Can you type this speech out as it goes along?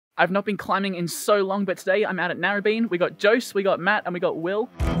I've not been climbing in so long, but today I'm out at Narrabeen. We got Jose, we got Matt, and we got Will.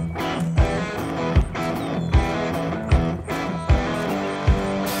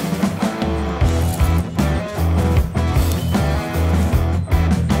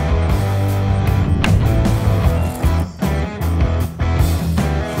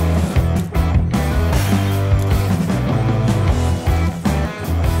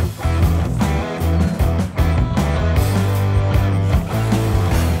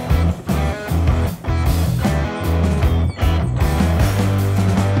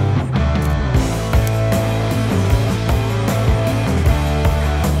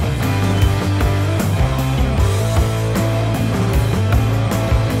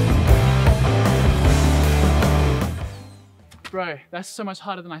 Bro, that's so much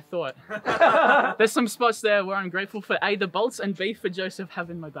harder than I thought. There's some spots there where I'm grateful for A, the bolts, and B, for Joseph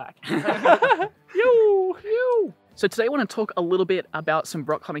having my back. So today I want to talk a little bit about some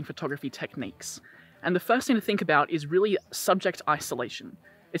rock climbing photography techniques. And the first thing to think about is really subject isolation.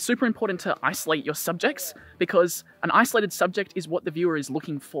 It's super important to isolate your subjects because an isolated subject is what the viewer is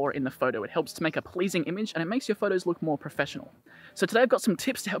looking for in the photo. It helps to make a pleasing image and it makes your photos look more professional. So today I've got some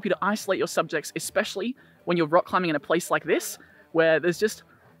tips to help you to isolate your subjects, especially when you're rock climbing in a place like this, where there's just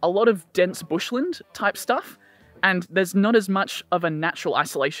a lot of dense bushland type stuff, and there's not as much of a natural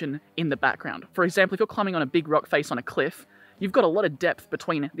isolation in the background. For example, if you're climbing on a big rock face on a cliff, you've got a lot of depth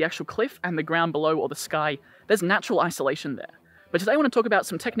between the actual cliff and the ground below or the sky. There's natural isolation there. But today I want to talk about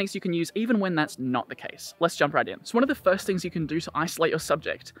some techniques you can use even when that's not the case. Let's jump right in. So one of the first things you can do to isolate your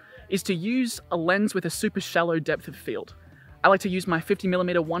subject is to use a lens with a super shallow depth of field. I like to use my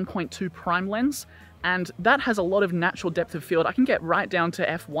 50mm 1.2 prime lens, and that has a lot of natural depth of field. I can get right down to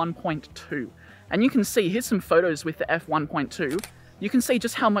f1.2. And you can see, here's some photos with the f1.2. You can see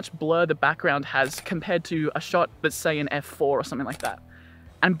just how much blur the background has compared to a shot that's say an f4 or something like that.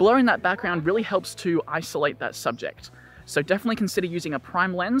 And blurring that background really helps to isolate that subject. So definitely consider using a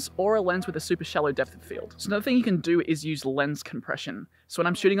prime lens or a lens with a super shallow depth of field. So another thing you can do is use lens compression. So when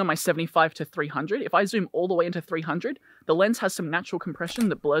I'm shooting on my 75 to 300, if I zoom all the way into 300, the lens has some natural compression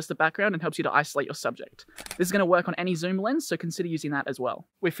that blurs the background and helps you to isolate your subject. This is going to work on any zoom lens, so consider using that as well.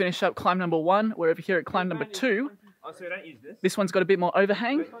 We finished up climb number 1. We're over here at climb number 2. Oh, so we don't use this? This one's got a bit more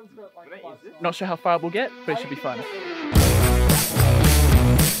overhang. We don't use this? Not sure how far it will get, but it should be fun.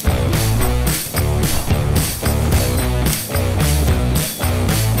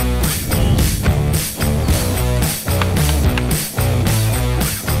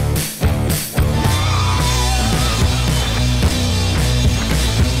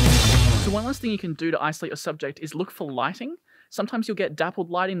 One last thing you can do to isolate your subject is look for lighting. Sometimes you'll get dappled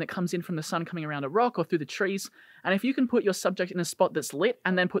lighting that comes in from the sun coming around a rock or through the trees, and if you can put your subject in a spot that's lit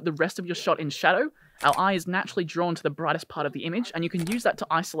and then put the rest of your shot in shadow, our eye is naturally drawn to the brightest part of the image, and you can use that to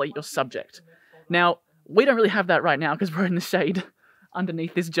isolate your subject. Now, we don't really have that right now because we're in the shade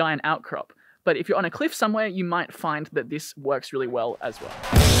underneath this giant outcrop, but if you're on a cliff somewhere, you might find that this works really well as well.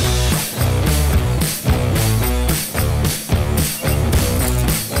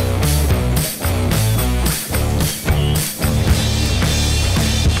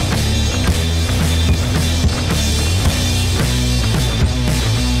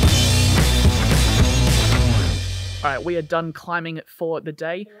 Alright, we are done climbing for the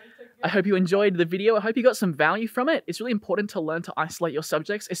day. I hope you enjoyed the video. I hope you got some value from it. It's really important to learn to isolate your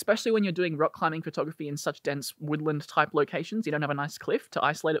subjects, especially when you're doing rock climbing photography in such dense woodland type locations. You don't have a nice cliff to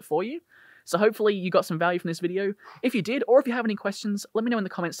isolate it for you. So hopefully you got some value from this video. If you did, or if you have any questions, let me know in the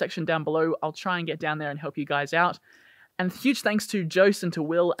comments section down below. I'll try and get down there and help you guys out. And huge thanks to Jose and to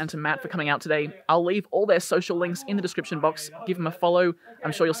Will and to Matt for coming out today. I'll leave all their social links in the description box. Give them a follow.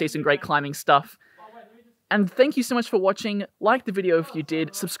 I'm sure you'll see some great climbing stuff. And thank you so much for watching. Like the video if you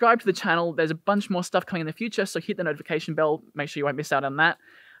did. Subscribe to the channel. There's a bunch more stuff coming in the future, so hit the notification bell. Make sure you won't miss out on that.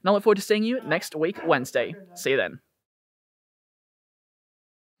 And I look forward to seeing you next week, Wednesday. See you then.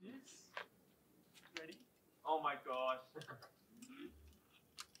 Ready? Oh my gosh.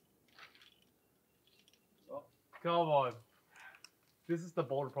 Oh, come on. This is the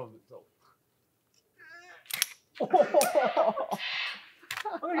boulder problem itself.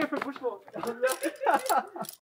 I'm gonna go for a bush walk.